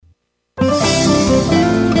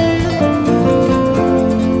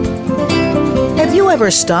ever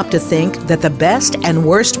stopped to think that the best and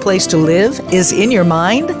worst place to live is in your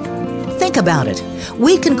mind? Think about it.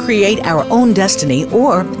 We can create our own destiny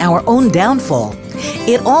or our own downfall.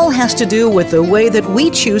 It all has to do with the way that we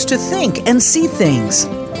choose to think and see things.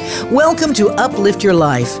 Welcome to Uplift Your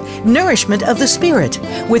Life, Nourishment of the Spirit,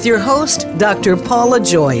 with your host, Dr. Paula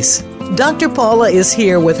Joyce. Dr. Paula is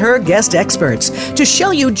here with her guest experts to show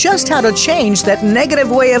you just how to change that negative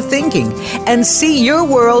way of thinking and see your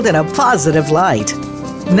world in a positive light.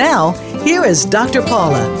 Now, here is Dr.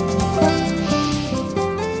 Paula.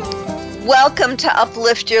 Welcome to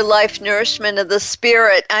Uplift Your Life, Nourishment of the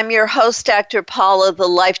Spirit. I'm your host, Dr. Paula, the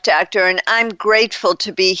Life Doctor, and I'm grateful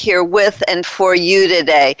to be here with and for you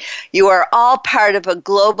today. You are all part of a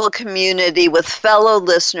global community with fellow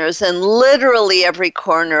listeners in literally every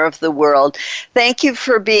corner of the world. Thank you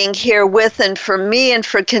for being here with and for me and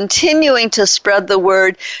for continuing to spread the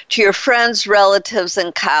word to your friends, relatives,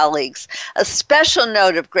 and colleagues. A special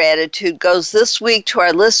note of gratitude goes this week to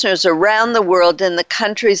our listeners around the world in the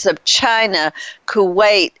countries of China,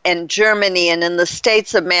 Kuwait, and Germany, and in the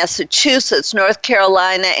states of Massachusetts, North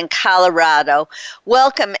Carolina, and Colorado.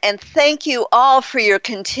 Welcome, and thank you all for your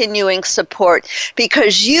continuing support.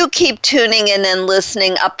 Because you keep tuning in and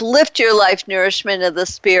listening, Uplift Your Life, Nourishment of the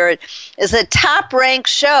Spirit is a top-ranked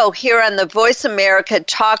show here on the Voice America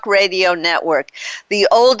Talk Radio Network, the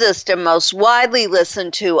oldest and most widely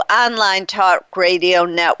listened to online talk radio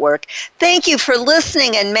network. Thank you for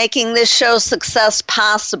listening and making this show's success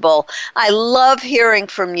possible. I love hearing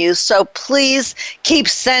from you, so please keep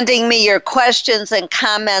sending me your questions and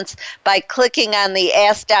comments by clicking on the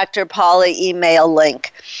Ask Dr. Paula email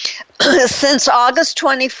link. Since August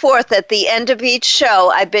 24th, at the end of each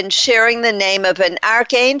show, I've been sharing the name of an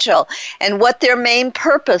archangel and what their main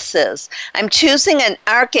purpose is. I'm choosing an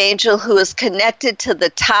archangel who is connected to the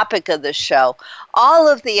topic of the show. All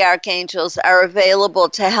of the archangels are available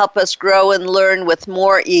to help us grow and learn with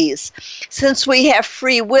more ease. Since we have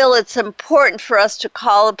free will, it's important for us to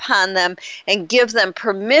call upon them and give them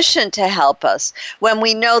permission to help us. When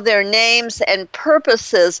we know their names and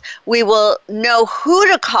purposes, we will know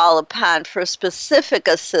who to call upon for specific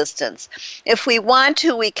assistance. If we want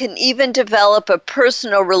to, we can even develop a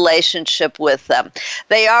personal relationship with them.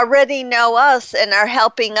 They already know us and are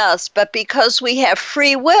helping us, but because we have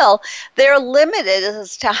free will, they're limited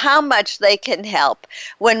as to how much they can help.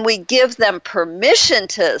 When we give them permission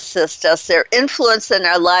to assist us, their influence in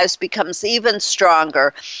our lives becomes even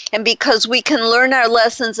stronger. And because we can learn our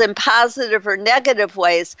lessons in positive or negative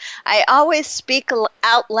ways, I always speak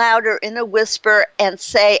out louder in a whisper and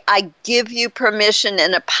say, I give you permission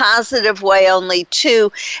in a positive way only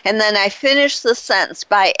too. And then I finish the sentence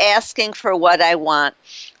by asking for what I want.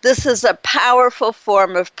 This is a powerful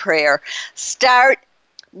form of prayer. Start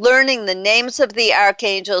learning the names of the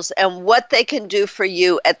archangels and what they can do for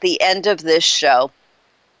you at the end of this show.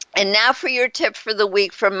 And now for your tip for the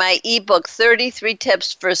week from my ebook, 33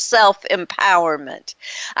 Tips for Self-Empowerment.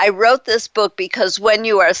 I wrote this book because when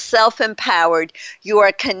you are self-empowered, you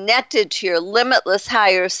are connected to your limitless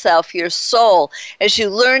higher self, your soul, as you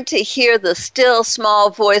learn to hear the still small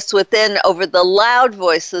voice within over the loud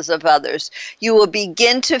voices of others. You will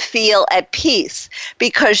begin to feel at peace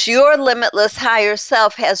because your limitless higher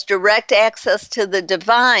self has direct access to the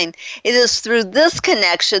divine. It is through this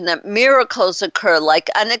connection that miracles occur, like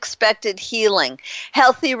unexpected healing,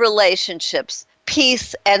 healthy relationships,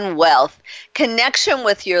 peace, and wealth. Connection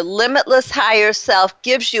with your limitless higher self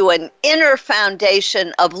gives you an inner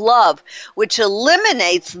foundation of love, which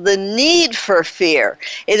eliminates the need for fear.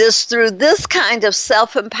 It is through this kind of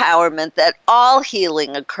self-empowerment that all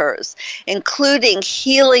healing occurs, including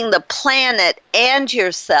healing the planet and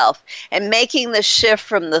yourself and making the shift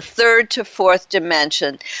from the third to fourth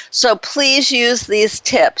dimension. So please use these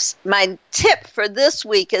tips. My tip for this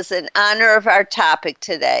week is in honor of our topic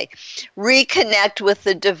today. Reconnect with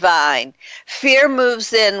the divine. Fear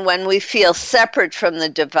moves in when we feel separate from the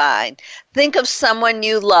divine. Think of someone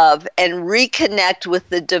you love and reconnect with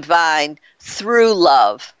the divine through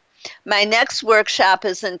love. My next workshop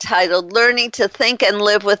is entitled Learning to Think and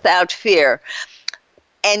Live Without Fear.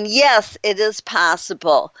 And yes, it is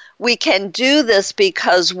possible. We can do this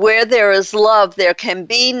because where there is love, there can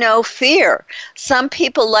be no fear. Some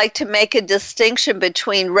people like to make a distinction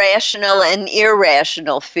between rational and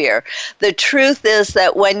irrational fear. The truth is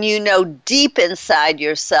that when you know deep inside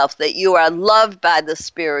yourself that you are loved by the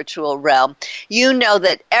spiritual realm, you know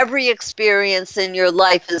that every experience in your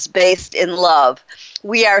life is based in love.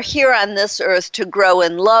 We are here on this earth to grow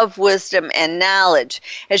in love, wisdom, and knowledge.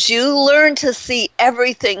 As you learn to see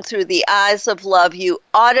everything through the eyes of love, you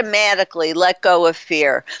automatically let go of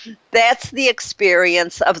fear. That's the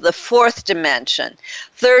experience of the fourth dimension.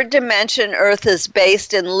 Third dimension Earth is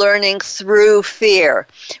based in learning through fear.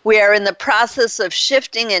 We are in the process of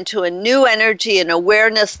shifting into a new energy and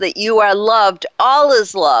awareness that you are loved, all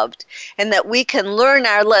is loved, and that we can learn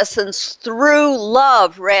our lessons through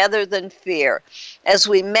love rather than fear. As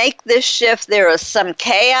we make this shift, there is some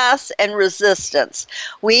chaos and resistance.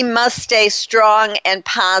 We must stay strong and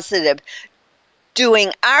positive,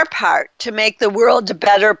 doing our part to make the world a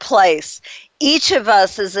better place. Each of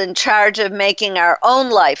us is in charge of making our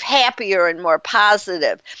own life happier and more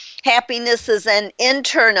positive. Happiness is an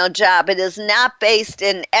internal job. It is not based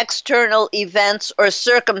in external events or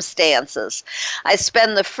circumstances. I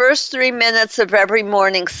spend the first 3 minutes of every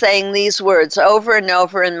morning saying these words over and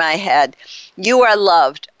over in my head. You are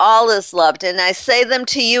loved. All is loved. And I say them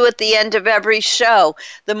to you at the end of every show.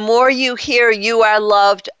 The more you hear you are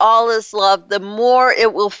loved, all is loved, the more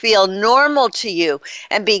it will feel normal to you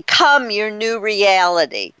and become your new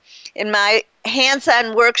reality. In my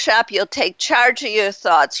hands-on workshop, you'll take charge of your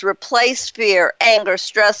thoughts, replace fear, anger,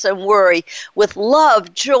 stress, and worry with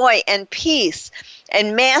love, joy, and peace,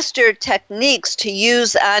 and master techniques to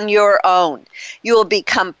use on your own. You will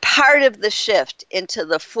become part of the shift into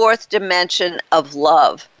the fourth dimension of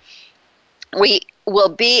love. We will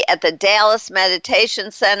be at the Dallas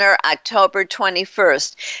Meditation Center October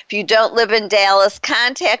 21st. If you don't live in Dallas,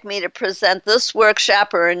 contact me to present this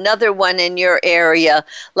workshop or another one in your area,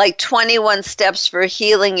 like 21 Steps for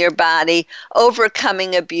Healing Your Body,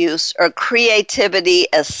 Overcoming Abuse, or Creativity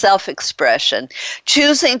as Self-Expression.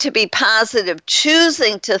 Choosing to be positive,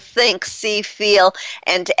 choosing to think, see, feel,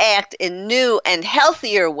 and act in new and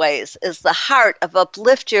healthier ways is the heart of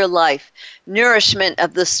Uplift Your Life, nourishment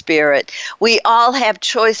of the spirit. We all have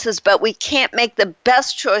choices, but we can't make the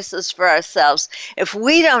best choices for ourselves if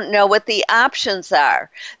we don't know what the options are.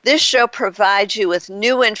 This show provides you with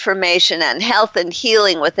new information on health and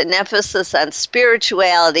healing with an emphasis on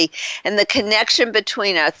spirituality and the connection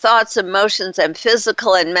between our thoughts, emotions, and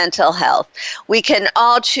physical and mental health. We can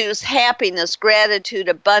all choose happiness, gratitude,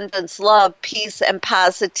 abundance, love, peace, and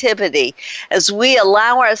positivity as we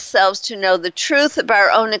allow ourselves to know the truth of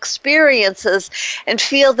our own experiences and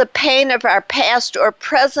feel the pain of our past or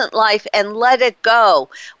present life and let it go.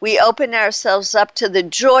 We open ourselves up to the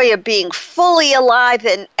joy of being fully alive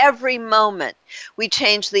in every moment. We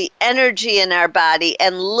change the energy in our body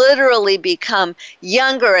and literally become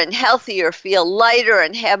younger and healthier, feel lighter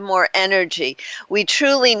and have more energy. We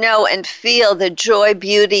truly know and feel the joy,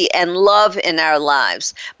 beauty, and love in our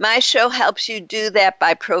lives. My show helps you do that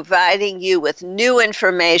by providing you with new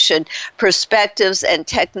information, perspectives, and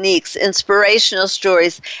techniques, inspirational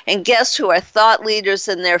stories, and guests who are thought leaders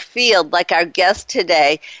in their field, like our guest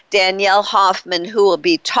today, Danielle Hoffman, who will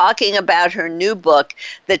be talking about her new book,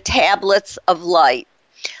 The Tablets of Light.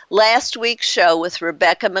 Last week's show with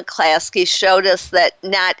Rebecca McClaskey showed us that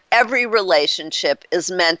not every relationship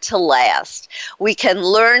is meant to last. We can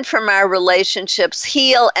learn from our relationships,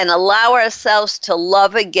 heal, and allow ourselves to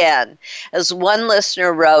love again. As one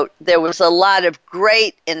listener wrote, there was a lot of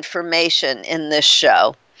great information in this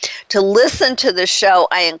show. To listen to the show,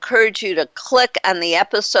 I encourage you to click on the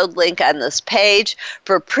episode link on this page.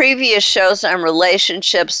 For previous shows on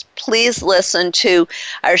relationships, please listen to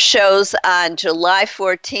our shows on July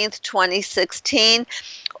 14th, 2016,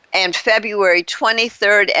 and February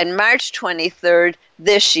 23rd and March 23rd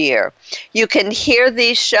this year. You can hear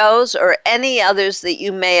these shows or any others that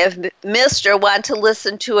you may have missed or want to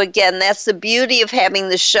listen to again. That's the beauty of having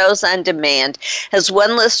the shows on demand. As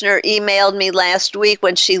one listener emailed me last week,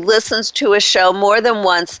 when she listens to a show more than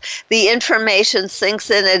once, the information sinks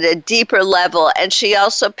in at a deeper level, and she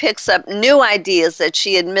also picks up new ideas that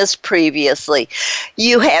she had missed previously.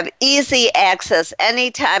 You have easy access any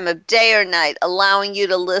time of day or night, allowing you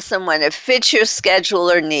to listen when it fits your schedule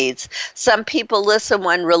or needs. Some people listen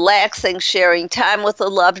when relaxing, sharing time with a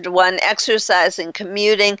loved one, exercising,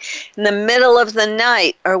 commuting in the middle of the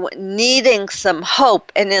night, or needing some hope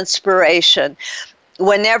and inspiration.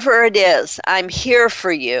 Whenever it is, I'm here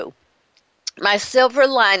for you. My silver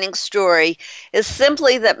lining story is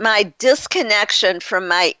simply that my disconnection from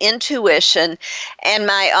my intuition and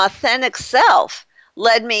my authentic self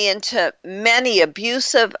led me into many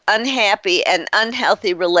abusive, unhappy, and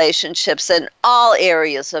unhealthy relationships in all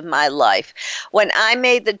areas of my life. When I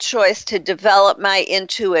made the choice to develop my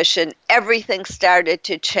intuition, everything started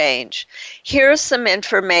to change. Here's some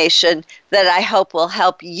information that I hope will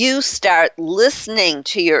help you start listening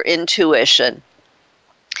to your intuition.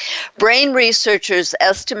 Brain researchers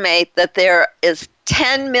estimate that there is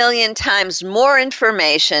 10 million times more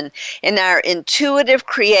information in our intuitive,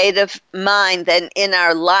 creative mind than in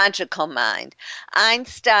our logical mind.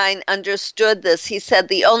 Einstein understood this. He said,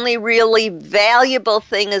 the only really valuable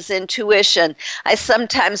thing is intuition. I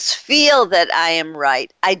sometimes feel that I am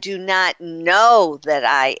right. I do not know that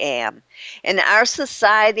I am. In our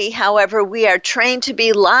society, however, we are trained to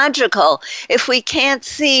be logical. If we can't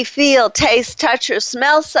see, feel, taste, touch, or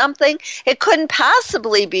smell something, it couldn't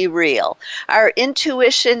possibly be real. Our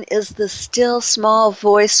intuition is the still small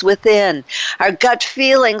voice within. Our gut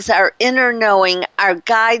feelings, our inner knowing, our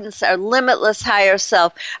guidance, our limitless higher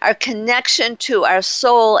self, our connection to our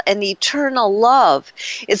soul and eternal love.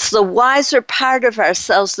 It's the wiser part of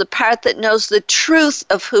ourselves, the part that knows the truth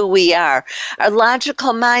of who we are. Our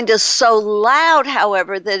logical mind is so loud,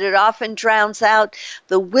 however, that it often drowns out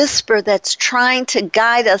the whisper that's trying to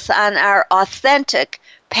guide us on our authentic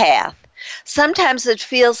path. Sometimes it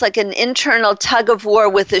feels like an internal tug of war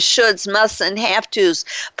with the shoulds, musts, and have-tos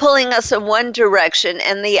pulling us in one direction,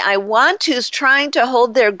 and the I want tos trying to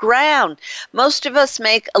hold their ground. Most of us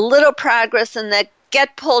make a little progress and that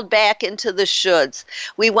get pulled back into the shoulds.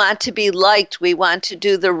 We want to be liked. We want to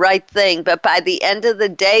do the right thing. But by the end of the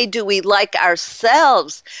day, do we like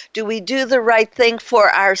ourselves? Do we do the right thing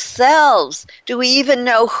for ourselves? Do we even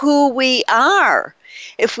know who we are?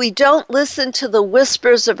 If we don't listen to the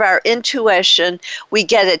whispers of our intuition, we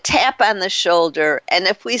get a tap on the shoulder. And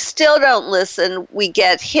if we still don't listen, we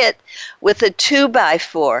get hit with a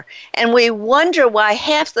 2x4. And we wonder why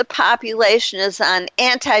half the population is on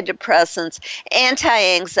antidepressants,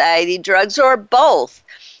 anti-anxiety drugs, or both.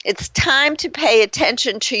 It's time to pay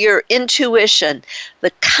attention to your intuition,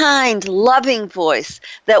 the kind, loving voice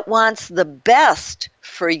that wants the best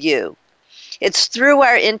for you. It's through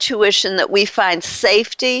our intuition that we find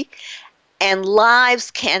safety and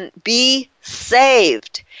lives can be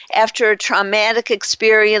saved. After a traumatic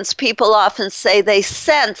experience, people often say they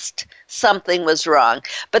sensed something was wrong,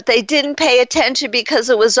 but they didn't pay attention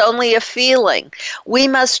because it was only a feeling. We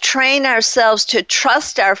must train ourselves to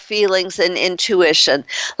trust our feelings and intuition,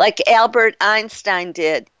 like Albert Einstein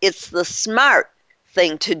did. It's the smart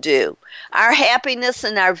thing to do. Our happiness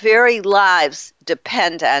and our very lives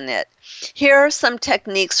depend on it. Here are some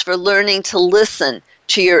techniques for learning to listen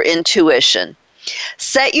to your intuition.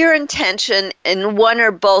 Set your intention in one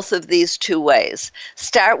or both of these two ways.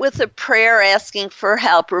 Start with a prayer asking for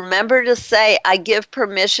help. Remember to say, I give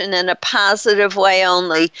permission in a positive way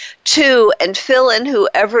only to, and fill in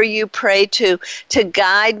whoever you pray to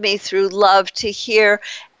guide me through love to hear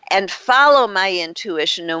and follow my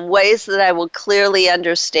intuition in ways that I will clearly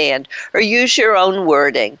understand, or use your own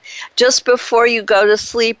wording. Just before you go to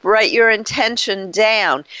sleep, write your intention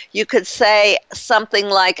down. You could say something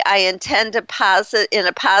like, I intend to in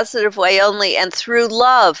a positive way only and through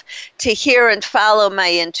love to hear and follow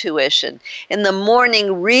my intuition. In the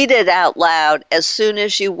morning, read it out loud as soon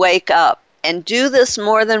as you wake up, and do this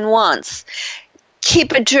more than once.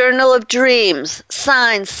 Keep a journal of dreams,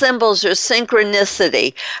 signs, symbols, or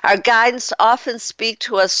synchronicity. Our guidance often speak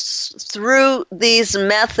to us through these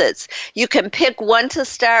methods. You can pick one to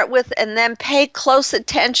start with and then pay close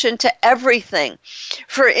attention to everything.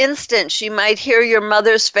 For instance, you might hear your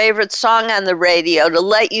mother's favorite song on the radio to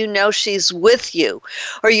let you know she's with you.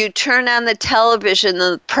 Or you turn on the television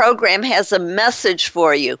and the program has a message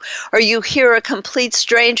for you. Or you hear a complete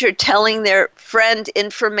stranger telling their friend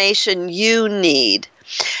information you need.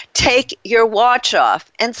 Take your watch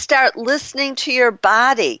off and start listening to your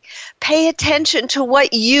body. Pay attention to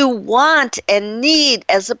what you want and need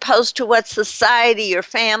as opposed to what society, your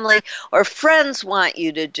family, or friends want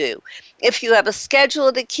you to do. If you have a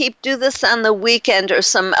schedule to keep, do this on the weekend or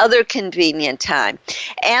some other convenient time.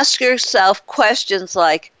 Ask yourself questions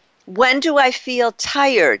like, when do I feel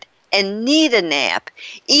tired and need a nap,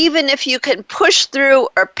 even if you can push through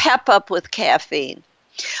or pep up with caffeine?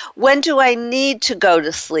 When do I need to go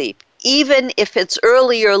to sleep, even if it's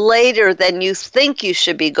earlier or later than you think you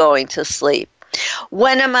should be going to sleep?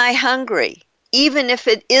 When am I hungry, even if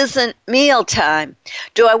it isn't mealtime?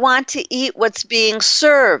 Do I want to eat what's being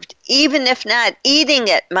served, even if not eating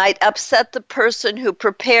it might upset the person who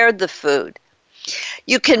prepared the food?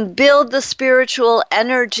 You can build the spiritual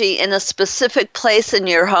energy in a specific place in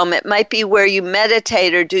your home. It might be where you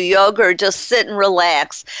meditate or do yoga or just sit and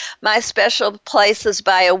relax. My special place is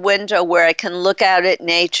by a window where I can look out at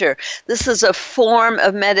nature. This is a form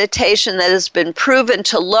of meditation that has been proven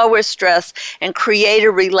to lower stress and create a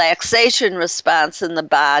relaxation response in the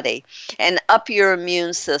body and up your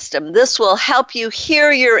immune system. This will help you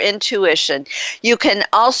hear your intuition. You can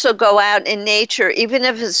also go out in nature, even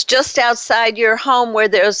if it's just outside your your home where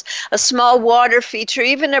there's a small water feature,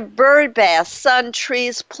 even a bird bath, sun,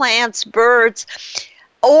 trees, plants, birds,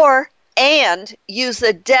 and use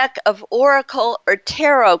a deck of oracle or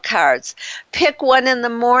tarot cards. Pick one in the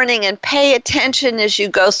morning and pay attention as you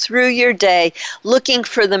go through your day, looking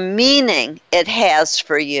for the meaning it has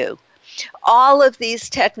for you. All of these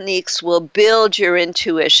techniques will build your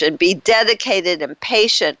intuition. Be dedicated and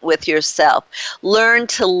patient with yourself. Learn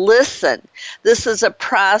to listen. This is a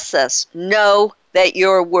process. Know that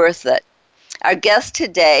you're worth it. Our guest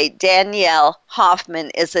today, Danielle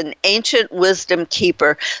Hoffman, is an ancient wisdom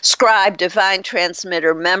keeper, scribe, divine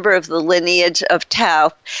transmitter, member of the lineage of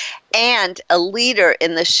Thoth, and a leader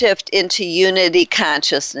in the shift into unity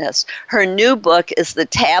consciousness. Her new book is The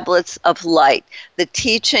Tablets of Light, The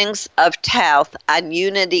Teachings of Thoth on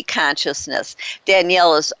Unity Consciousness.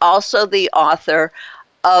 Danielle is also the author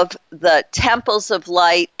of the Temples of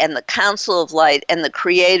Light and the Council of Light, and the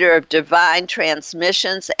creator of Divine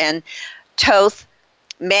Transmissions and Thoth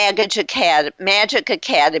Magic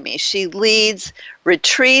Academy. She leads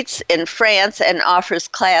retreats in France and offers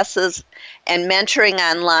classes and mentoring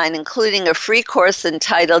online, including a free course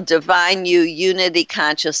entitled Divine You Unity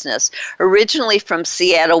Consciousness. Originally from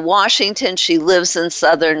Seattle, Washington, she lives in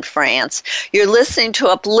southern France. You're listening to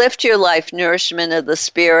Uplift Your Life, Nourishment of the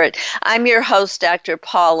Spirit. I'm your host, Dr.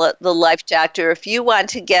 Paula, the Life Doctor. If you want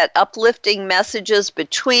to get uplifting messages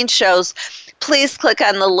between shows, please click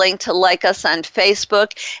on the link to like us on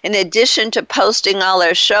Facebook. In addition to posting all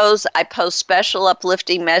our shows, I post special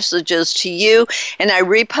uplifting messages to you, and I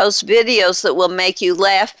repost videos that will make you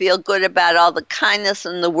laugh, feel good about all the kindness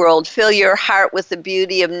in the world, fill your heart with the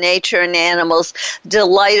beauty of nature and animals,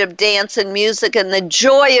 delight of dance and music, and the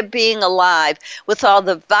joy of being alive. With all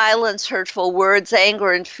the violence, hurtful words,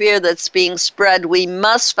 anger, and fear that's being spread, we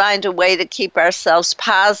must find a way to keep ourselves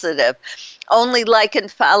positive. Only like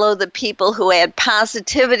and follow the people who add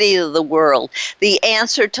positivity to the world. The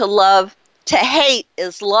answer to hate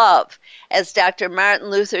is love. As Dr. Martin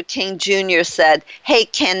Luther King Jr. said,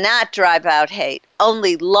 hate cannot drive out hate.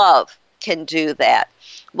 Only love can do that.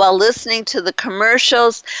 While listening to the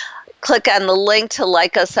commercials, click on the link to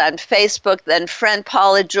like us on Facebook, then friend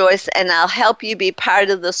Paula Joyce, and I'll help you be part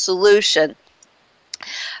of the solution.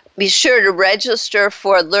 Be sure to register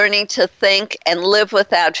for Learning to Think and Live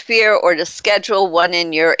Without Fear, or to schedule one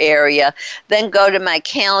in your area. Then go to my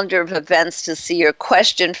calendar of events to see your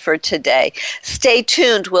question for today. Stay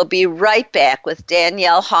tuned. We'll be right back with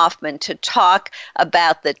Danielle Hoffman to talk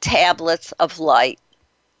about the Tablets of Light.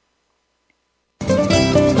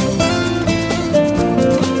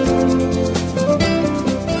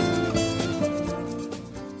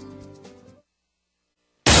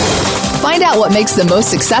 Find out what makes the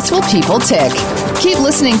most successful people tick. Keep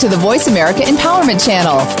listening to the Voice America Empowerment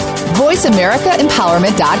Channel.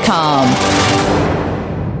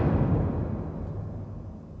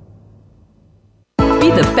 VoiceAmericaEmpowerment.com.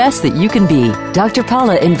 Be the best that you can be. Dr.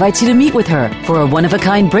 Paula invites you to meet with her for a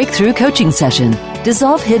one-of-a-kind breakthrough coaching session.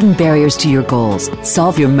 Dissolve hidden barriers to your goals,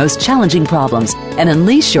 solve your most challenging problems, and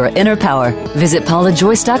unleash your inner power. Visit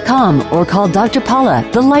paulajoyce.com or call Dr. Paula,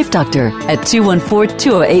 the Life Doctor, at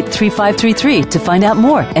 214-208-3533 to find out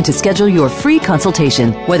more and to schedule your free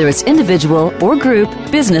consultation. Whether it's individual or group,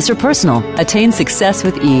 business or personal, attain success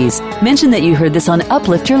with ease. Mention that you heard this on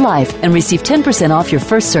Uplift Your Life and receive 10% off your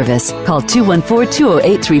first service. Call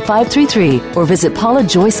 214-208-3533 or visit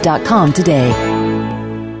paulajoyce.com today.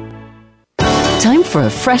 Time for a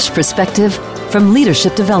fresh perspective. From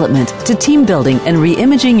leadership development to team building and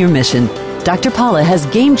re-imaging your mission, Dr. Paula has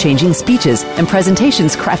game-changing speeches and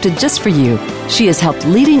presentations crafted just for you. She has helped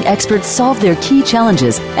leading experts solve their key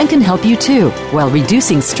challenges and can help you too, while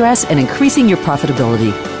reducing stress and increasing your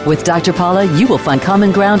profitability. With Dr. Paula, you will find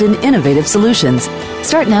common ground and innovative solutions.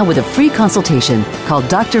 Start now with a free consultation. Call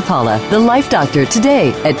Dr. Paula, the Life Doctor,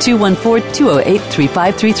 today at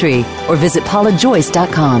 214-208-3533 or visit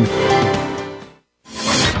paulajoyce.com.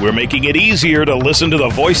 We're making it easier to listen to the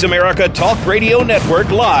Voice America Talk Radio Network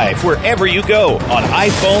live wherever you go on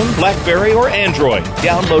iPhone, BlackBerry, or Android.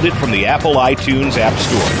 Download it from the Apple iTunes App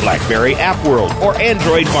Store, BlackBerry App World, or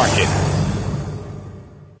Android Market.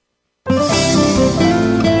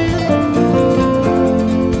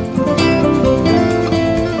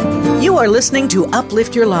 You are listening to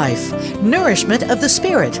Uplift Your Life, Nourishment of the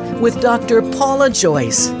Spirit with Dr. Paula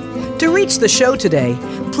Joyce. To reach the show today,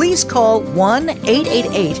 please call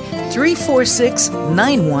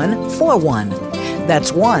 1-888-346-9141.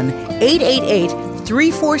 That's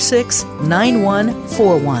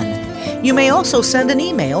 1-888-346-9141. You may also send an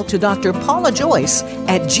email to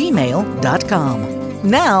drpaulajoyce@gmail.com.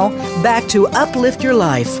 Now, back to Uplift Your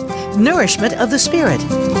Life, Nourishment of the Spirit.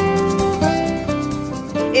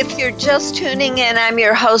 If you're just tuning in, I'm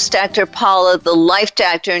your host, Dr. Paula, the Life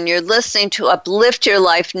Doctor, and you're listening to Uplift Your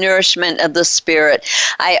Life, Nourishment of the Spirit.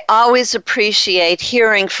 I always appreciate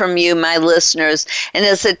hearing from you, my listeners, and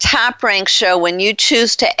as a top-ranked show, when you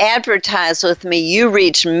choose to advertise with me, you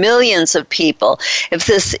reach millions of people. If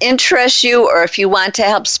this interests you, or if you want to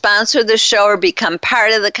help sponsor the show or become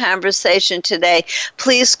part of the conversation today,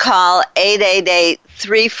 please call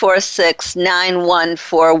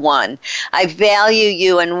 888-346-9141. I value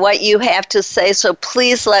you and what you have to say, so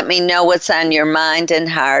please let me know what's on your mind and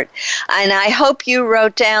heart. And I hope you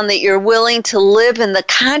wrote down that you're willing to live in the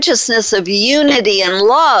consciousness of unity and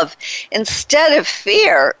love instead of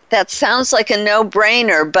fear. That sounds like a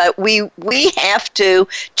no-brainer, but we have to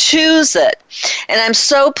choose it. And I'm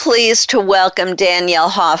so pleased to welcome Danielle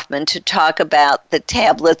Hoffman to talk about the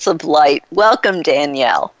Tablets of Light. Welcome,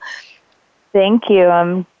 Danielle. Thank you.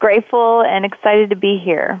 I'm grateful and excited to be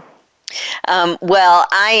here. Well,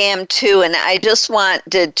 I am too, and I just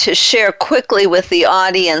wanted to share quickly with the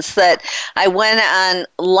audience that I went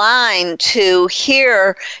online to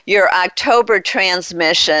hear your October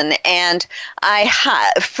transmission and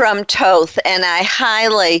from Thoth, and I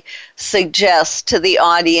highly suggest to the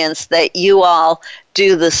audience that you all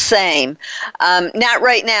do the same. Not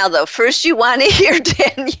right now, though. First, you want to hear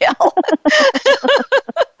Danielle.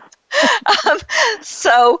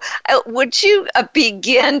 So would you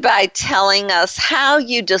begin by telling us how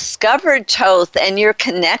you discovered Thoth and your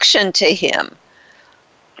connection to him?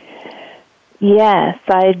 Yes,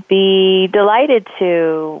 I'd be delighted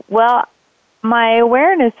to. Well, my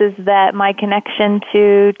awareness is that my connection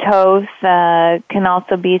to Thoth can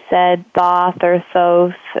also be said Thoth or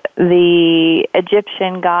Thoth, the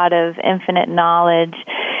Egyptian god of infinite knowledge,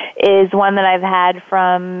 is one that I've had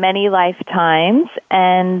from many lifetimes,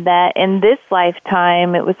 and that in this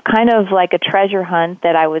lifetime it was kind of like a treasure hunt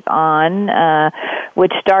that I was on,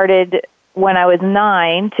 which started when I was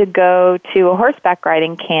 9 to go to a horseback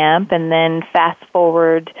riding camp, and then fast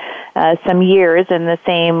forward some years, and the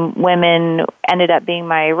same women ended up being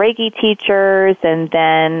my Reiki teachers, and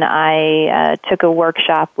then I took a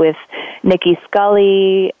workshop with Nikki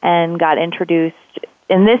Scully and got introduced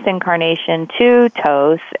in this incarnation to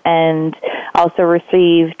Thoth, and also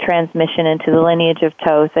received transmission into the lineage of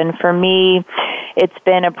Thoth. And for me, it's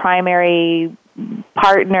been a primary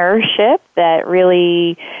partnership that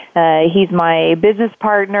really, he's my business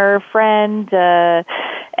partner, friend, and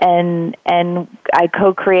I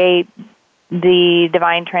co-create the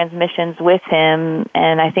divine transmissions with him.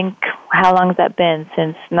 And I think, how long has that been?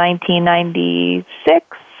 Since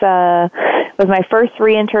 1996. Was my first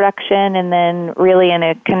reintroduction, and then really in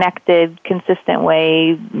a connected, consistent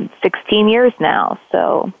way, 16 years now.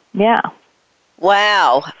 So, yeah.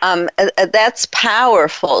 Wow, that's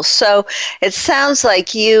powerful. So it sounds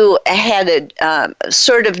like you had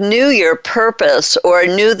sort of knew your purpose, or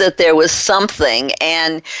knew that there was something,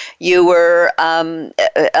 and you were,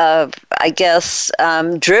 I guess,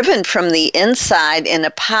 driven from the inside in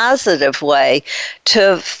a positive way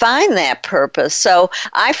to find that purpose. So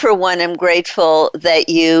I, for one, am grateful that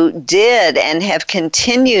you did and have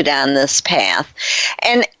continued on this path.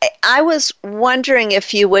 And I was wondering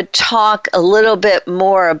if you would talk a little bit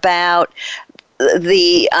more about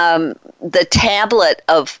the tablets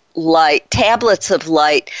of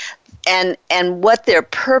light, and what their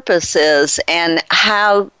purpose is, and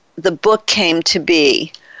how the book came to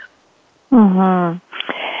be. Mm-hmm.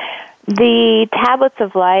 The Tablets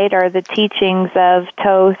of Light are the teachings of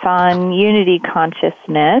Thoth on unity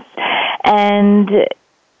consciousness, and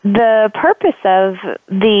the purpose of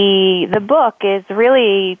the book is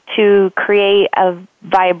really to create a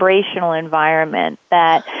vibrational environment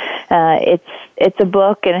that it's a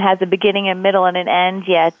book, and it has a beginning, a middle, and an end,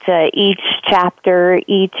 yet each chapter,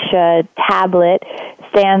 each tablet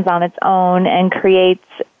stands on its own and creates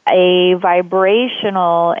a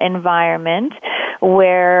vibrational environment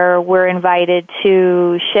where we're invited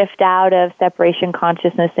to shift out of separation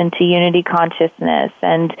consciousness into unity consciousness.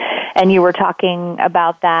 And you were talking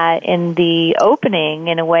about that in the opening,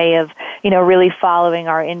 in a way of, really following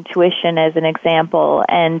our intuition as an example,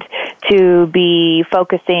 and to be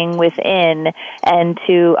focusing within and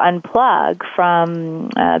to unplug from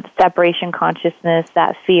separation consciousness,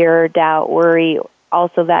 that fear, doubt, worry,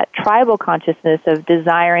 also that tribal consciousness of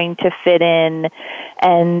desiring to fit in,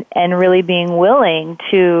 and really being willing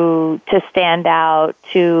to stand out,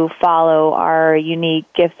 to follow our unique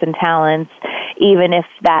gifts and talents, even if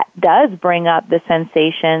that does bring up the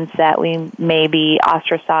sensations that we may be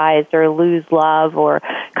ostracized or lose love, or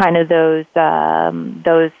kind of those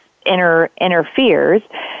inner fears,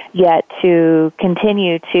 yet to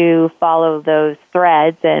continue to follow those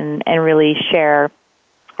threads and really share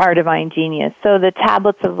our divine genius. So the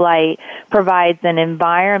tablets of light provides an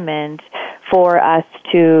environment for us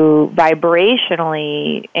to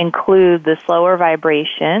vibrationally include the slower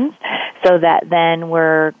vibrations so that then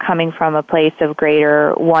we're coming from a place of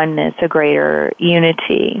greater oneness, a greater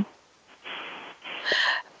unity.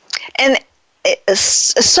 And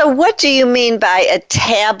so what do you mean by a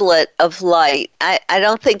tablet of light? I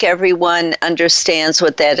don't think everyone understands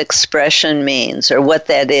what that expression means or what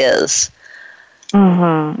that is.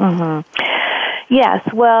 Yes,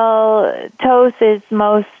 well, Thoth is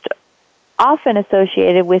most often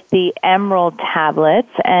associated with the emerald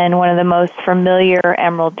tablets, and one of the most familiar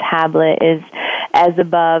emerald tablet is as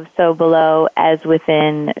above, so below, as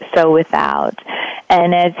within, so without.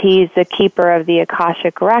 And as he's the keeper of the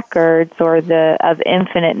Akashic records, or of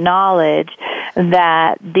infinite knowledge,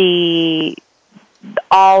 that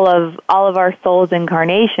all of our souls'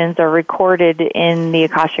 incarnations are recorded in the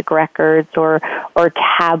Akashic records or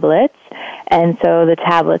tablets. And so the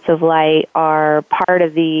tablets of light are part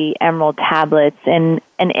of the emerald tablets in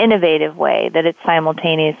an innovative way, that it's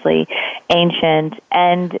simultaneously ancient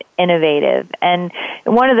and innovative. And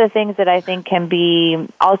one of the things that I think can be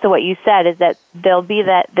also what you said is that there'll be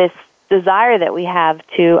this desire that we have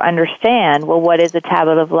to understand, well, what is a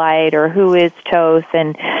tablet of light, or who is Thoth?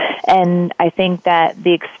 And I think that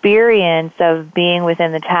the experience of being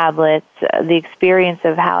within the tablets, the experience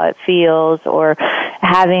of how it feels, or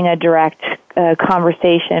having a direct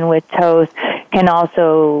conversation with Thoth can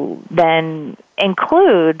also then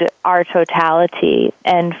include our totality.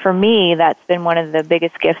 And for me, that's been one of the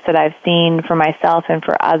biggest gifts that I've seen for myself and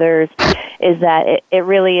for others, is that it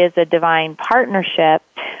really is a divine partnership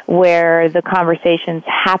where the conversation's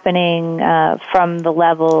happening from the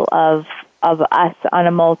level of us on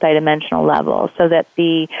a multidimensional level, so that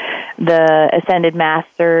the ascended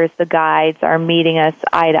masters, the guides, are meeting us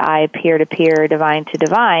eye to eye, peer to peer, divine to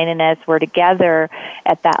divine, and as we're together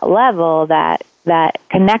at that level, that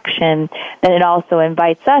connection, then it also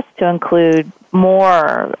invites us to include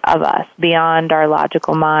more of us beyond our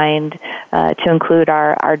logical mind, to include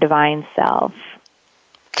our divine self.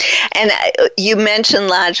 And you mentioned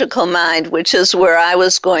logical mind, which is where I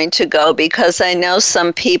was going to go, because I know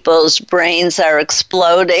some people's brains are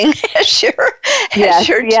exploding as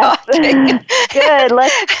you're talking. Good,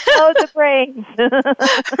 let's explode the brains.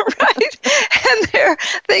 Right. And they're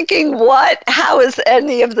thinking, how is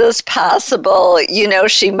any of this possible?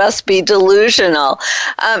 She must be delusional.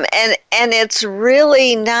 And it's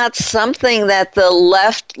really not something that the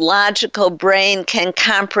left logical brain can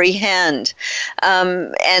comprehend.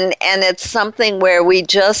 And it's something where we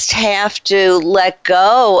just have to let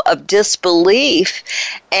go of disbelief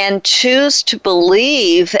and choose to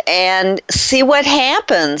believe and see what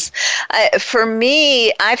happens. For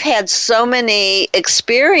me, I've had so many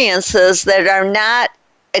experiences that are not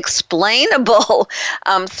explainable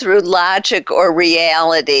through logic or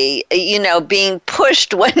reality, being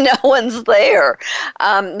pushed when no one's there,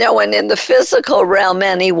 no one in the physical realm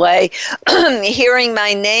anyway, hearing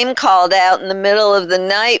my name called out in the middle of the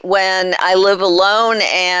night when I live alone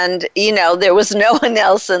and, there was no one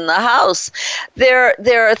else in the house. There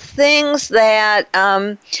are things that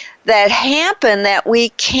happen that we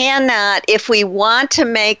cannot, if we want to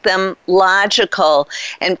make them logical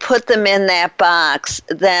and put them in that box,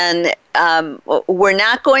 then we're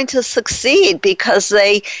not going to succeed, because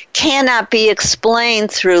they cannot be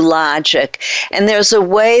explained through logic. And there's a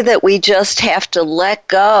way that we just have to let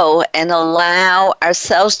go and allow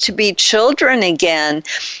ourselves to be children again,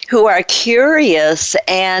 who are curious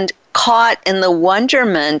and caught in the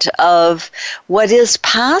wonderment of what is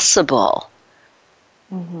possible.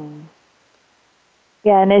 Mm-hmm.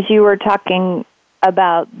 Yeah, and as you were talking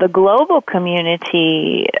about the global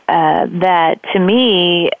community, that to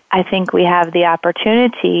me, I think we have the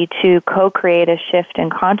opportunity to co-create a shift in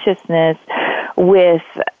consciousness with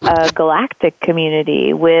a galactic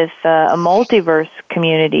community, with a multiverse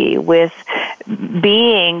community, with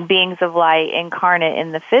beings of light incarnate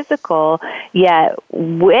in the physical, yet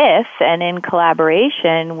with and in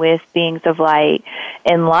collaboration with beings of light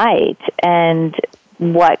in light. And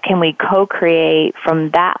what can we co-create from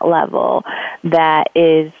that level that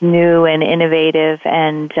is new and innovative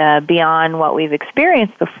and beyond what we've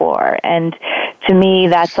experienced before? And to me,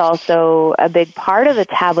 that's also a big part of the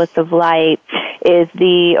Tablets of Light, is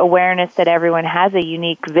the awareness that everyone has a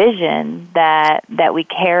unique vision that we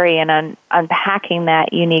carry, and unpacking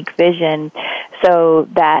that unique vision so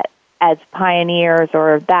that as pioneers,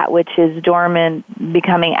 or that which is dormant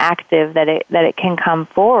becoming active, that it can come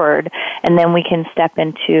forward, and then we can step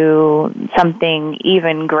into something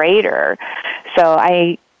even greater. So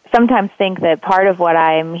I sometimes think that part of what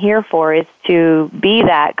I'm here for is to be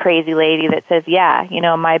that crazy lady that says, yeah,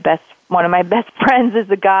 one of my best friends is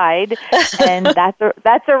a guide, and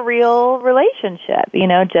that's a real relationship,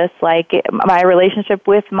 just like my relationship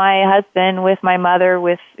with my husband, with my mother,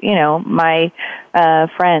 with, my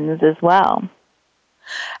friends as well.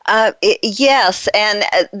 Yes, and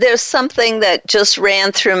there's something that just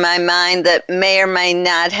ran through my mind that may or may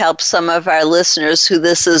not help some of our listeners who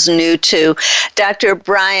this is new to. Dr.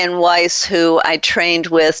 Brian Weiss, who I trained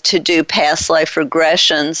with to do past life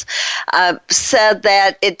regressions, said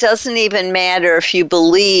that it doesn't even matter if you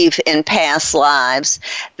believe in past lives,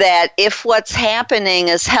 that if what's happening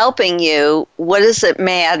is helping you, what does it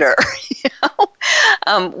matter?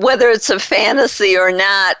 Whether it's a fantasy or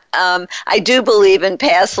not. I do believe in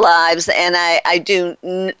past lives, and I do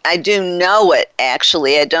know it.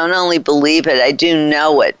 Actually, I don't only believe it; I do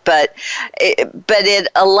know it. But it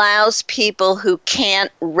allows people who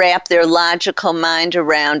can't wrap their logical mind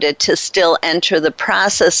around it to still enter the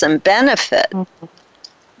process and benefit. Mm-hmm.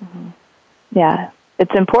 Mm-hmm. Yeah,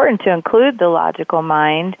 it's important to include the logical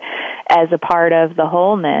mind as a part of the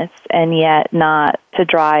wholeness, and yet not to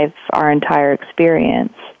drive our entire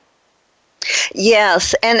experience.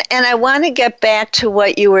 Yes, and I want to get back to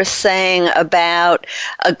what you were saying about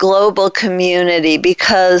a global community,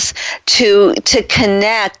 because to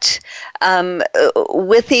connect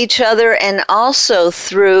with each other, and also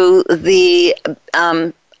through the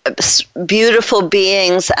beautiful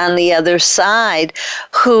beings on the other side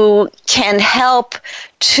who can help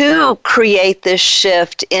to create this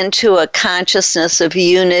shift into a consciousness of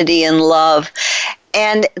unity and love.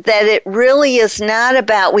 And that it really is not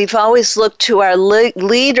about, we've always looked to our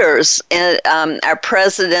leaders, our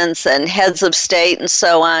presidents and heads of state and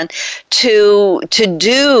so on, to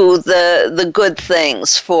do the good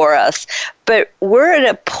things for us. But we're at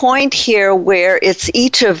a point here where it's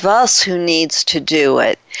each of us who needs to do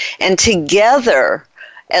it. And together,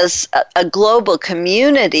 as a global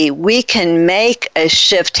community, we can make a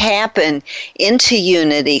shift happen into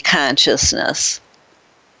unity consciousness.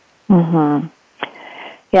 Mm-hmm.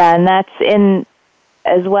 Yeah, and that's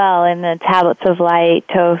as well in the Tablets of Light.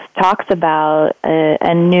 Thoth talks about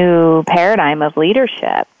a new paradigm of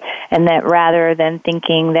leadership, and that rather than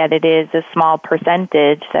thinking that it is a small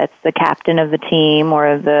percentage that's the captain of the team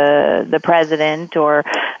or the president or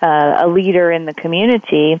a leader in the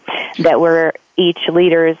community, that we're each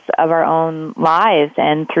leaders of our own lives,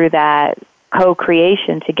 and through that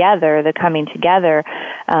co-creation together, the coming together,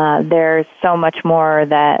 there's so much more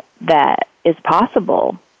that is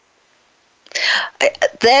possible.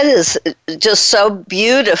 That is just so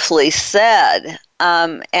beautifully said,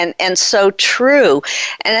 and so true.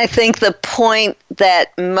 And I think the point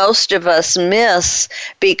that most of us miss,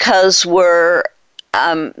 because when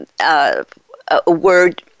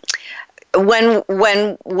we're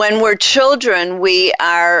children, we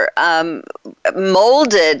are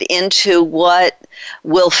molded into what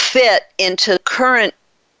will fit into current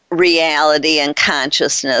reality and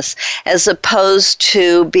consciousness, as opposed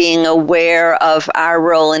to being aware of our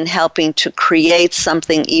role in helping to create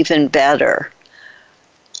something even better.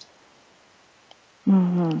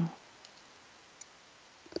 Mm-hmm.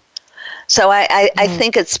 So I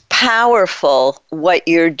think it's powerful what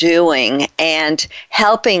you're doing, and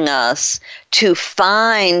helping us to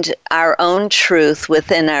find our own truth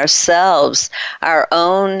within ourselves, our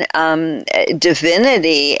own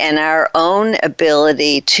divinity, and our own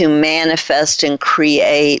ability to manifest and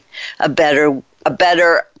create a better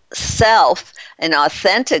self, an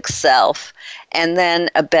authentic self, and then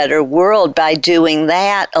a better world by doing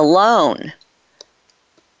that alone.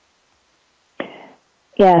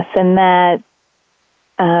 Yes, and that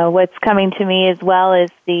what's coming to me as well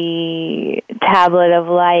is the tablet of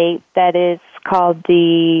light that is called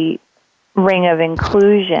the Ring of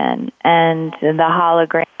Inclusion, and the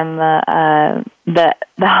hologram, the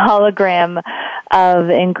hologram of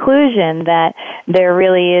inclusion, that there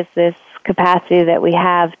really is this capacity that we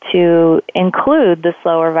have to include the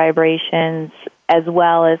slower vibrations as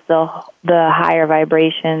well as the higher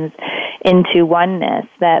vibrations into oneness.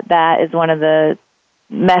 That is one of the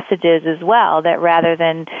messages as well, that rather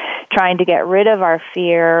than trying to get rid of our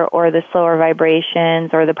fear or the slower vibrations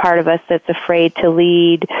or the part of us that's afraid to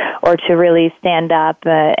lead or to really stand up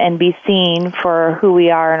and be seen for who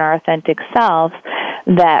we are in our authentic self,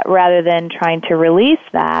 that rather than trying to release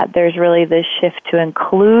that, there's really this shift to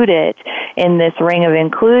include it in this ring of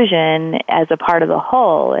inclusion as a part of the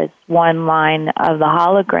whole, as one line of the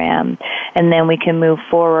hologram, and then we can move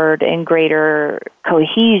forward in greater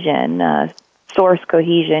cohesion, source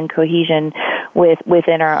cohesion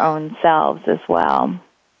within our own selves as well.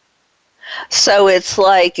 So it's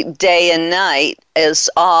like day and night is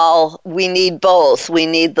all, we need both. We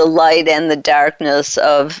need the light and the darkness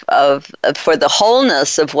of for the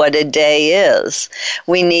wholeness of what a day is.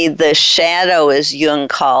 We need the shadow, as Jung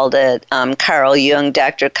called it, Carl Jung,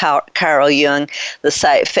 Dr. Carl Jung, the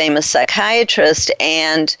famous psychiatrist,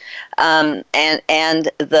 and the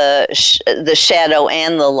shadow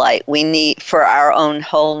and the light we need for our own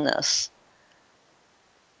wholeness.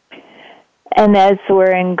 And as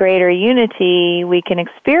we're in greater unity, we can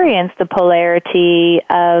experience the polarity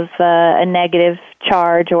of a negative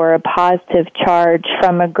charge or a positive charge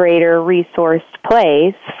from a greater resourced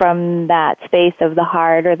place, from that space of the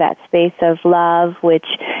heart or that space of love, which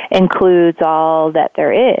includes all that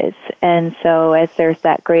there is. And so as there's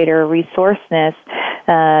that greater resourceness,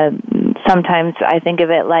 sometimes I think of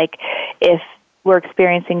it like if we're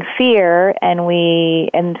experiencing fear,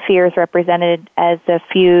 and fear is represented as a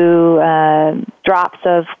few drops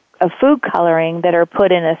of food coloring that are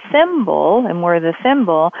put in a symbol, and we're the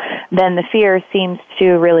symbol, then the fear seems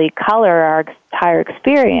to really color our entire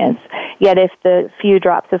experience. Yet if the few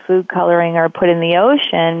drops of food coloring are put in the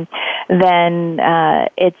ocean, then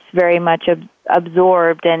it's very much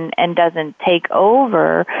absorbed and doesn't take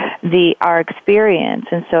over our experience.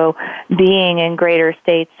 And so being in greater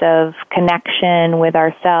states of connection with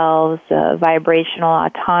ourselves, vibrational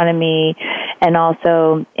autonomy, and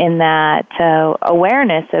also in that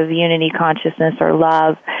awareness of unity consciousness or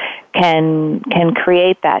love can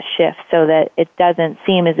create that shift so that it doesn't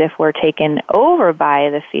seem as if we're taken over by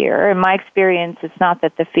the fear. In my experience, it's not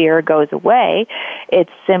that the fear goes away.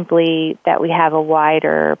 It's simply that we have a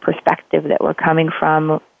wider perspective, that we're coming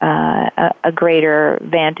from a greater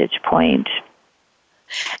vantage point.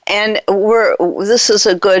 And this is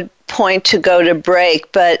a good point to go to break,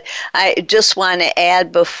 but I just want to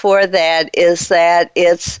add before that is that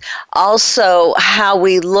it's also how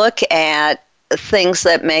we look at things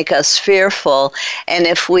that make us fearful, and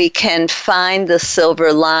if we can find the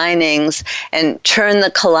silver linings and turn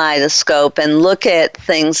the kaleidoscope and look at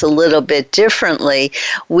things a little bit differently,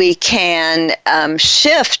 we can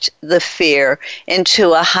shift the fear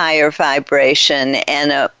into a higher vibration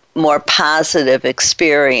and a more positive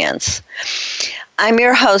experience. I'm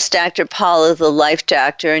your host, Dr. Paula, the Life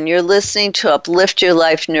Doctor, and you're listening to Uplift Your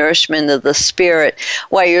Life, Nourishment of the Spirit.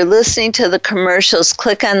 While you're listening to the commercials,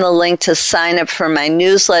 click on the link to sign up for my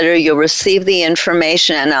newsletter. You'll receive the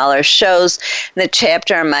information on all our shows, and the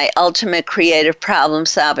chapter on my ultimate creative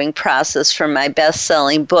problem-solving process from my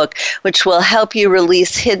best-selling book, which will help you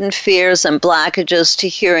release hidden fears and blockages to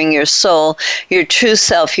hearing your soul, your true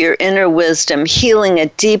self, your inner wisdom, healing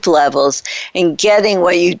at deep levels, and getting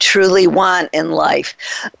what you truly want in life.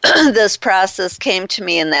 This process came to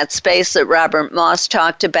me in that space that Robert Moss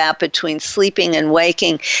talked about between sleeping and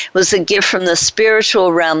waking. It was a gift from the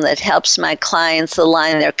spiritual realm that helps my clients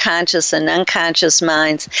align their conscious and unconscious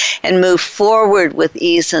minds and move forward with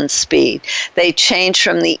ease and speed. They change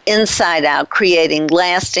from the inside out, creating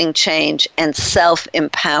lasting change and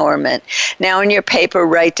self-empowerment. Now in your paper,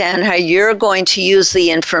 write down how you're going to use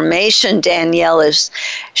the information Danielle is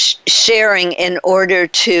sharing in order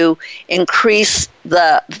to increase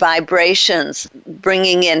the vibrations,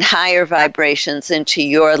 bringing in higher vibrations into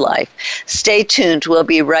your life. Stay tuned. We'll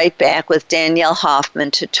be right back with Danielle Hoffman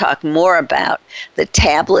to talk more about the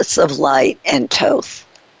tablets of light and Thoth.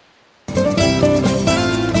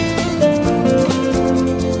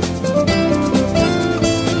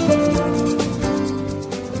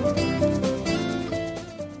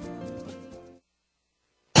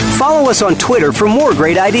 Follow us on Twitter for more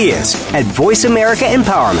great ideas at Voice America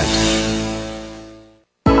Empowerment.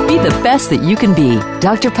 Be the best that you can be.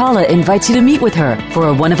 Dr. Paula invites you to meet with her for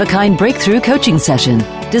a one-of-a-kind breakthrough coaching session.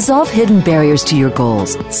 Dissolve hidden barriers to your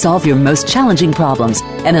goals, solve your most challenging problems,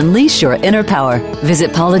 and unleash your inner power.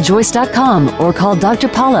 Visit paulajoyce.com or call Dr.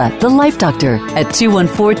 Paula, the Life Doctor, at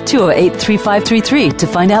 214-208-3533 to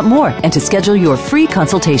find out more and to schedule your free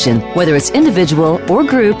consultation. Whether it's individual or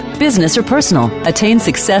group, business or personal, attain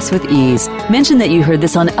success with ease. Mention that you heard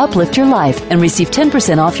this on Uplift Your Life and receive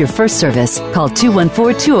 10% off your first service. Call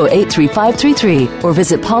 214-208-3533 or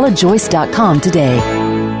visit paulajoyce.com today.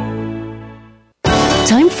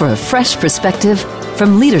 Time for a fresh perspective.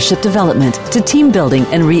 From leadership development to team building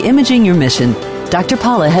and re-imaging your mission, Dr.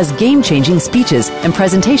 Paula has game-changing speeches and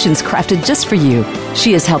presentations crafted just for you.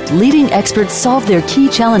 She has helped leading experts solve their key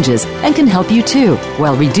challenges and can help you too,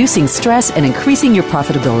 while reducing stress and increasing your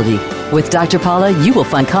profitability. With Dr. Paula, you will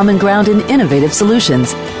find common ground and innovative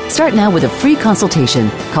solutions. Start now with a free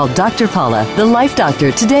consultation. Call Dr. Paula, the Life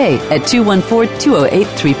Doctor, today at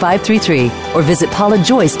 214-208-3533 or visit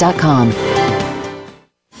paulajoyce.com.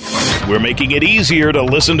 We're making it easier to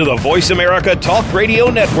listen to the Voice America Talk Radio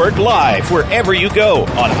Network live wherever you go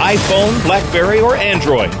on iPhone, BlackBerry, or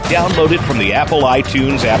Android. Download it from the Apple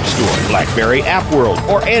iTunes App Store, BlackBerry App World,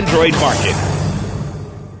 or Android Market.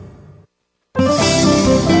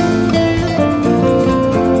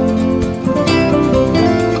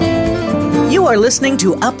 You are listening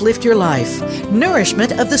to Uplift Your Life,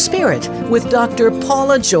 Nourishment of the Spirit with Dr.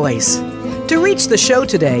 Paula Joyce. To reach the show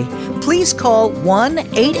today, please call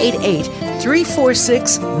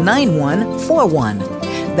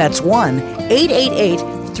 1-888-346-9141. That's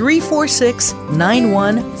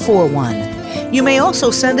 1-888-346-9141. You may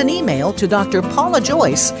also send an email to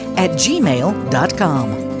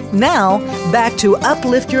drpaulajoyce@gmail.com. Now, back to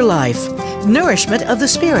Uplift Your Life, Nourishment of the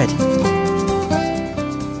Spirit.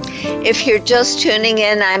 If you're just tuning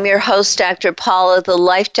in, I'm your host, Dr. Paula, the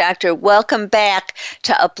Life Doctor. Welcome back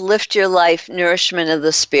to Uplift Your Life, Nourishment of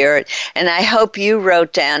the Spirit. And I hope you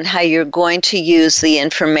wrote down how you're going to use the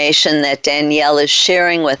information that Danielle is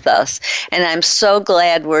sharing with us. And I'm so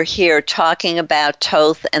glad we're here talking about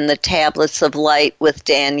Thoth and the Tablets of Light with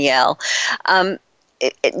Danielle.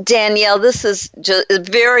 Danielle, this is just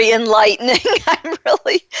very enlightening. I'm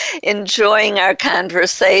really enjoying our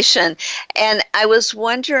conversation. And I was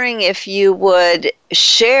wondering if you would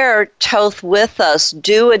share Thoth with us,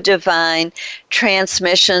 do a divine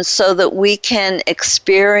transmission so that we can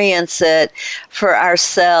experience it for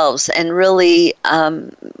ourselves. And really,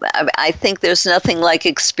 I think there's nothing like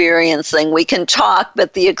experiencing. We can talk,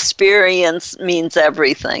 but the experience means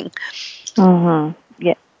everything. Mm-hmm.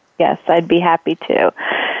 Yes, I'd be happy to.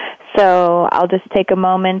 So I'll just take a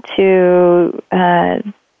moment to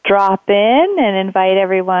drop in and invite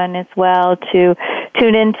everyone as well to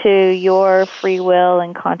tune into your free will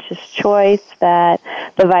and conscious choice, that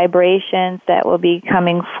the vibrations that will be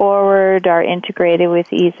coming forward are integrated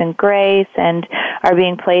with ease and grace and are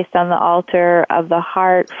being placed on the altar of the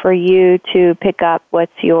heart for you to pick up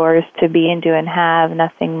what's yours to be and do and have,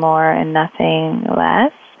 nothing more and nothing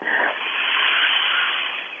less.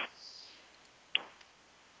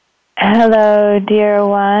 Hello, dear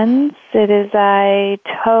ones. It is I,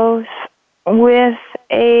 Thoth, with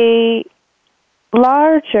a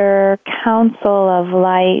larger council of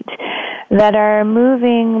light that are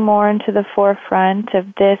moving more into the forefront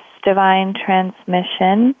of this divine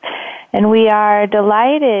transmission. And we are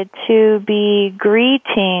delighted to be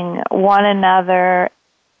greeting one another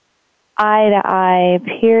eye to eye,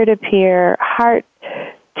 peer to peer, heart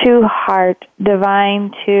to heart, divine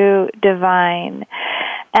to divine.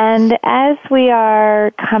 And as we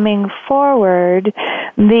are coming forward,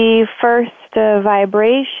 the first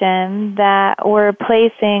vibration that we're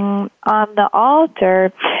placing on the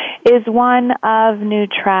altar is one of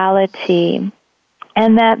neutrality.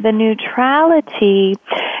 And that the neutrality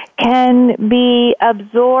can be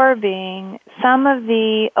absorbing some of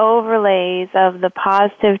the overlays of the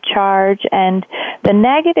positive charge and the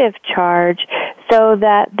negative charge so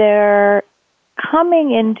that they're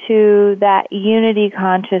coming into that unity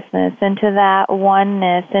consciousness, into that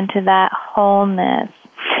oneness, into that wholeness.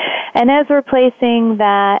 And as we're placing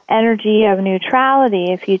that energy of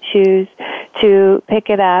neutrality, if you choose to pick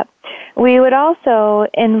it up, we would also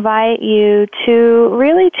invite you to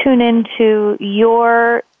really tune into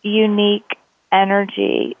your unique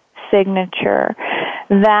energy signature,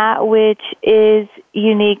 that which is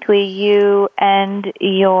uniquely you and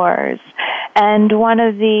yours. And one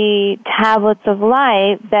of the tablets of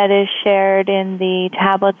light that is shared in the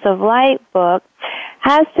Tablets of Light book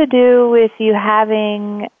has to do with you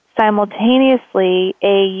having simultaneously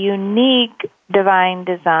a unique divine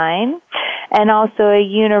design and also a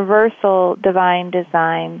universal divine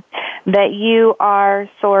design, that you are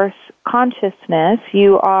source consciousness,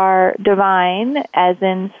 you are divine as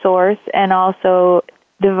in source and also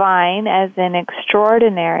divine as in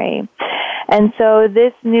extraordinary. And so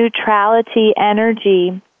this neutrality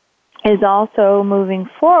energy is also moving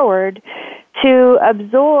forward to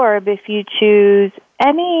absorb, if you choose,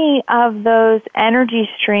 any of those energy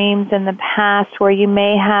streams in the past where you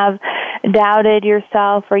may have doubted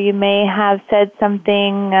yourself or you may have said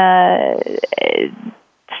something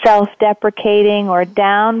self-deprecating or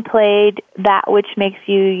downplayed that which makes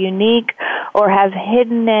you unique or have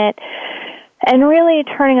hidden it, and really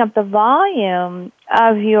turning up the volume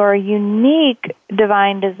of your unique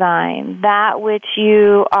divine design, that which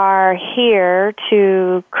you are here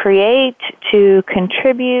to create, to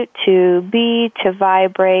contribute, to be, to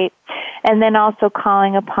vibrate, and then also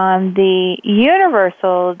calling upon the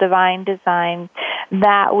universal divine design,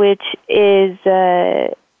 that which is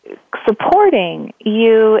supporting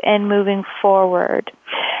you in moving forward.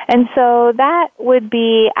 And so that would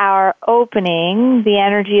be our opening, the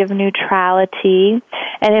energy of neutrality,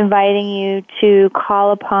 and inviting you to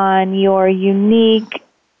call upon your unique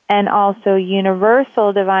and also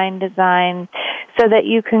universal divine design so that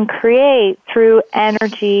you can create through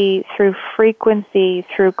energy, through frequency,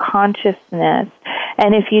 through consciousness.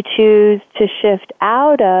 And if you choose to shift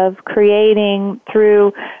out of creating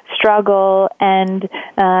through struggle and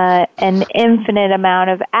an infinite amount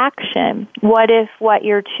of action, what if what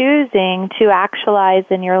you're choosing to actualize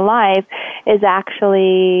in your life is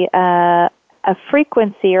actually a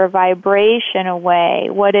frequency or vibration away?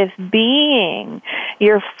 What if being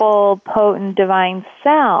your full, potent, divine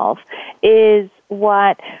self is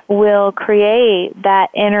what will create that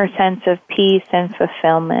inner sense of peace and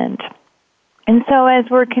fulfillment? And so as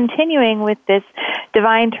we're continuing with this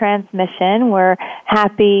divine transmission, we're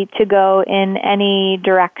happy to go in any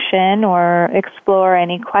direction or explore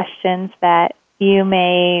any questions that you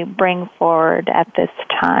may bring forward at this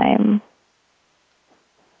time.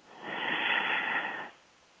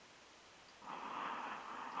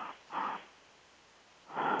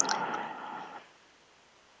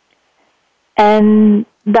 And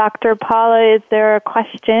Dr. Paula, is there a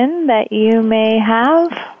question that you may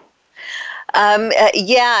have?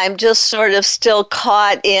 Yeah, I'm just sort of still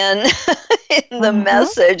caught in the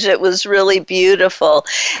message. It was really beautiful,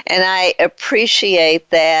 and I appreciate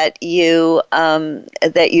that you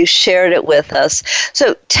shared it with us.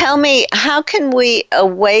 So tell me, how can we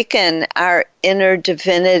awaken our inner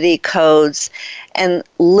divinity codes and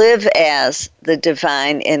live as the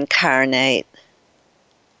divine incarnate?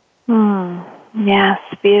 Yes,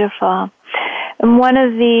 beautiful. And one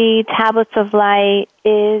of the tablets of light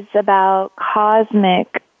is about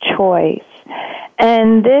cosmic choice.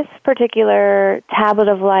 And this particular tablet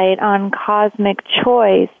of light on cosmic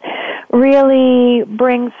choice really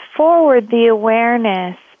brings forward the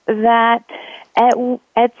awareness that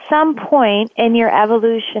at some point in your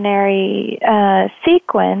evolutionary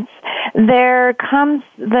sequence, there comes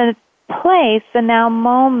the place, the now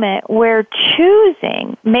moment, where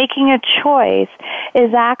making a choice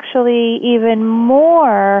is actually even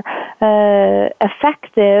more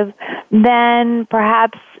effective than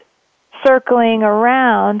perhaps circling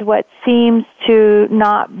around what seems to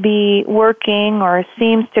not be working or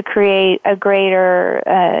seems to create a greater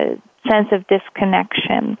sense of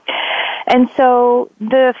disconnection. And so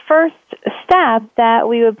the first step that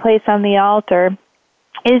we would place on the altar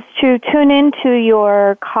is to tune into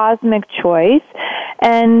your cosmic choice.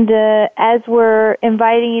 And as we're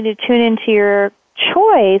inviting you to tune into your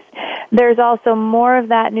choice, there's also more of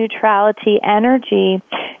that neutrality energy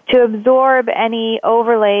to absorb any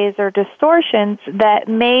overlays or distortions that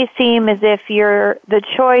may seem as if the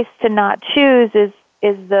choice to not choose is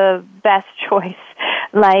the best choice.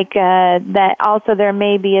 Like that also there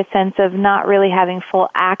may be a sense of not really having full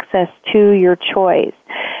access to your choice.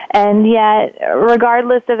 And yet,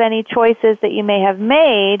 regardless of any choices that you may have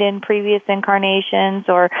made in previous incarnations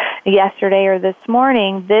or yesterday or this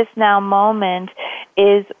morning, this now moment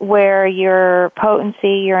is where your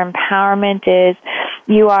potency, your empowerment is.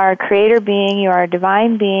 You are a creator being, you are a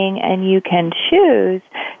divine being, and you can choose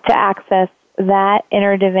to access that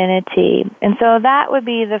inner divinity. And so that would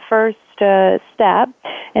be the first step.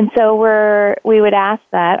 And so we would ask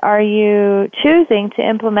that, are you choosing to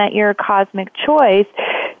implement your cosmic choice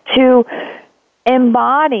to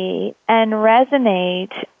embody and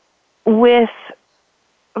resonate with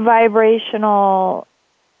vibrational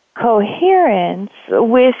coherence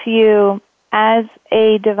with you as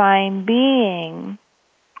a divine being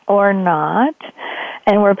or not?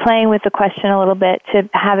 And we're playing with the question a little bit to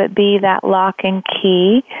have it be that lock and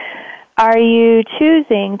key. Are you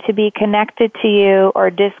choosing to be connected to you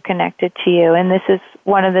or disconnected to you? And this is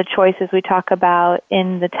one of the choices we talk about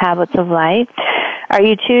in the Tablets of Light. Are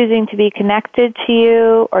you choosing to be connected to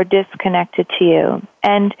you or disconnected to you?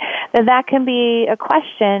 And that can be a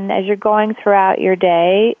question as you're going throughout your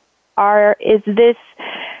day. Is this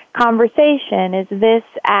conversation, is this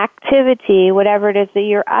activity, whatever it is that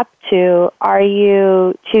you're up to, are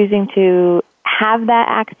you choosing to have that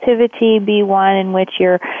activity be one in which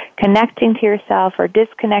you're connecting to yourself or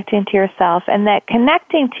disconnecting to yourself, and that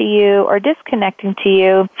connecting to you or disconnecting to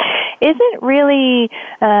you isn't really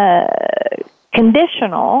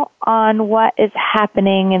conditional on what is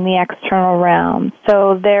happening in the external realm.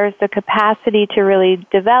 So there's the capacity to really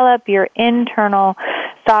develop your internal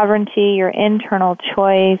sovereignty, your internal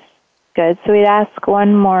choice. Good. So we'd ask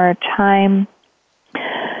one more time.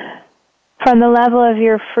 From the level of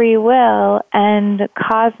your free will and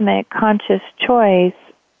cosmic conscious choice,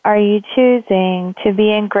 are you choosing to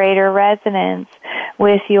be in greater resonance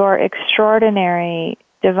with your extraordinary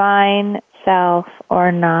divine self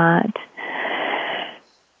or not?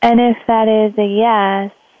 And if that is a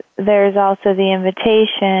yes, there's also the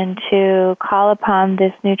invitation to call upon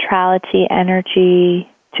this neutrality energy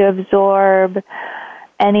to absorb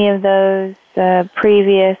any of those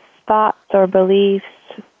previous thoughts or beliefs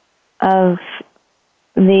of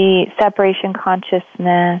the separation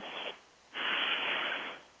consciousness.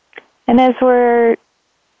 And as we're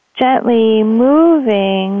gently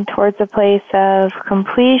moving towards a place of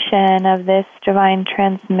completion of this divine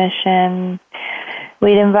transmission,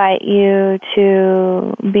 we'd invite you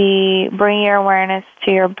to bring your awareness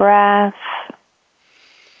to your breath,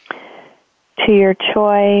 to your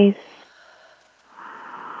choice,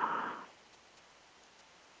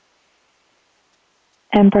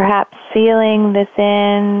 and perhaps sealing this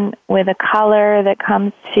in with a color that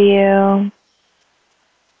comes to you.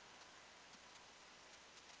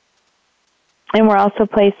 And we're also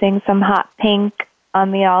placing some hot pink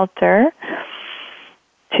on the altar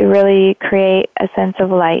to really create a sense of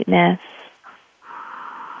lightness.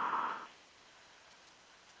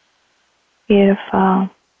 Beautiful.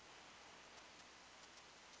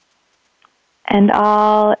 And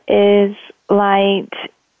all is light,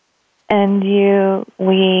 and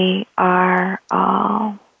we are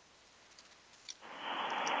all.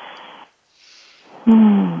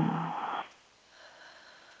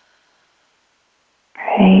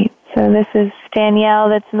 Great. So this is Danielle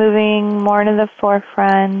that's moving more to the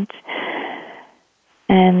forefront.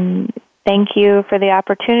 And thank you for the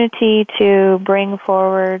opportunity to bring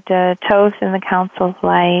forward Thoth and the Council of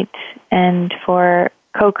Light, and for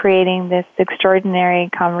co-creating this extraordinary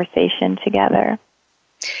conversation together.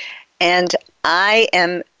 And I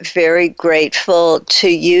am very grateful to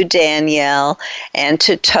you, Danielle, and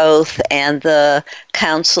to Thoth and the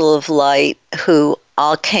Council of Light, who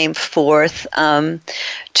all came forth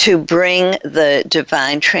to bring the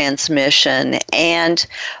divine transmission, and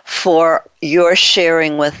for your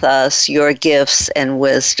sharing with us your gifts and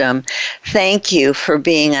wisdom. Thank you for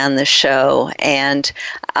being on the show, and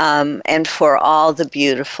for all the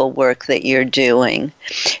beautiful work that you're doing.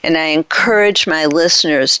 And I encourage my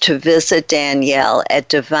listeners to visit Danielle at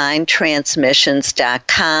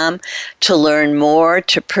divinetransmissions.com to learn more,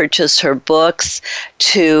 to purchase her books,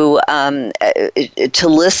 to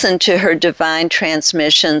listen to her divine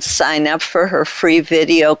transmissions, sign up for her free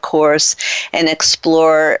video course, and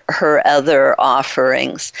explore her other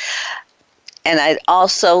offerings. And I'd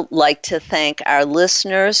also like to thank our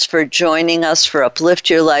listeners for joining us for Uplift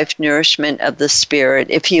Your Life Nourishment of the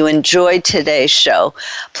Spirit. If you enjoyed today's show,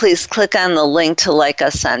 please click on the link to like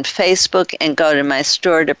us on Facebook and go to my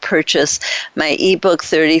store to purchase my ebook,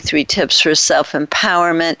 33 Tips for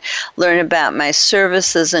Self-Empowerment. Learn about my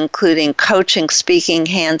services, including coaching, speaking,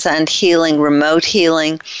 hands-on healing, remote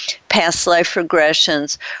healing, past life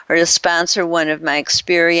regressions, or to sponsor one of my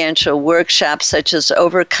experiential workshops such as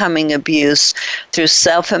Overcoming Abuse through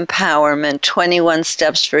Self-Empowerment, 21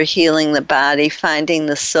 Steps for Healing the Body, Finding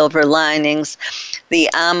the Silver Linings, the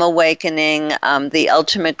Awakening, the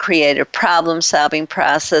Ultimate Creative Problem-Solving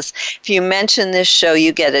Process. If you mention this show,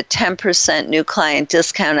 you get a 10% new client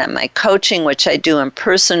discount on my coaching, which I do in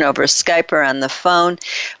person, over Skype, or on the phone.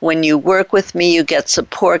 When you work with me, you get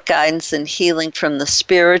support, guidance, and healing from the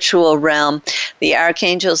spiritual realm. The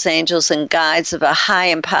archangels, angels, and guides of a high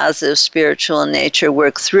and positive spiritual nature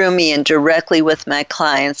work through me and directly with my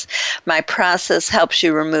clients. My process helps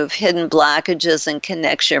you remove hidden blockages and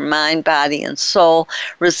connects your mind, body, and soul,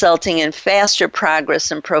 resulting in faster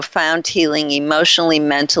progress and profound healing emotionally,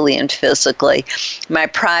 mentally, and physically. My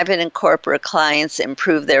private and corporate clients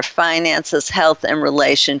improve their finances, health, and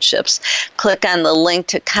relationships. Click on the link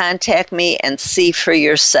to contact me and see for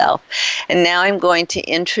yourself. And now I'm going to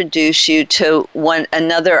introduce you to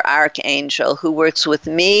another archangel who works with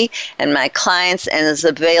me and my clients and is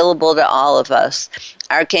available to all of us.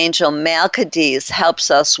 Archangel Malkadis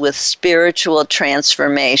helps us with spiritual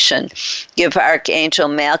transformation. Give Archangel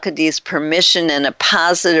Malkadis permission in a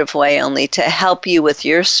positive way only to help you with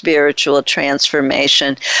your spiritual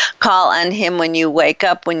transformation. Call on him when you wake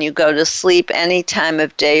up, when you go to sleep, any time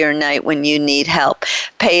of day or night when you need help.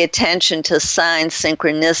 Pay attention to signs,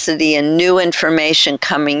 synchronicity, and new information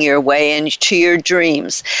coming your way and to your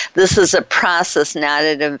dreams. This is a process, not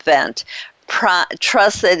an event.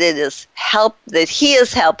 Trust that that he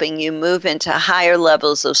is helping you move into higher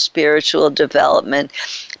levels of spiritual development,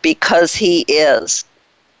 because he is.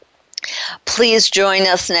 Please join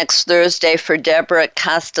us next Thursday for Deborah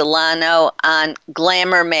Castellano on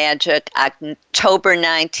Glamour Magic, October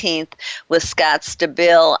 19th, with Scott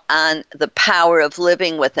Stabile on the power of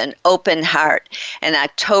living with an open heart, and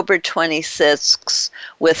October 26th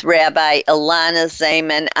with Rabbi Ilana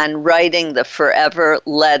Zayman on writing the forever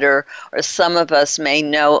letter, or some of us may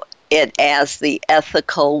know it as the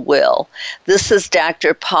ethical will. This is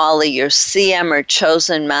Dr. Paula, your CM or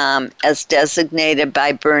chosen mom, as designated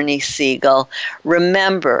by Bernie Siegel.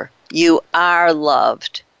 Remember, you are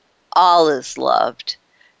loved. All is loved.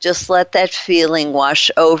 Just let that feeling wash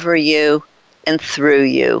over you and through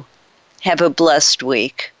you. Have a blessed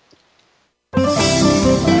week.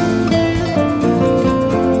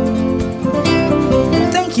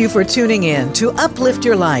 Thank you for tuning in to Uplift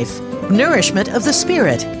Your Life, Nourishment of the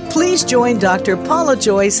Spirit. Please join Dr. Paula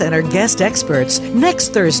Joyce and her guest experts next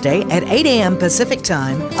Thursday at 8 a.m. Pacific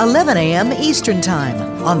Time, 11 a.m. Eastern Time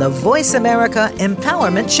on the Voice America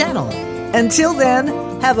Empowerment Channel. Until then,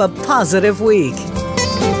 have a positive week.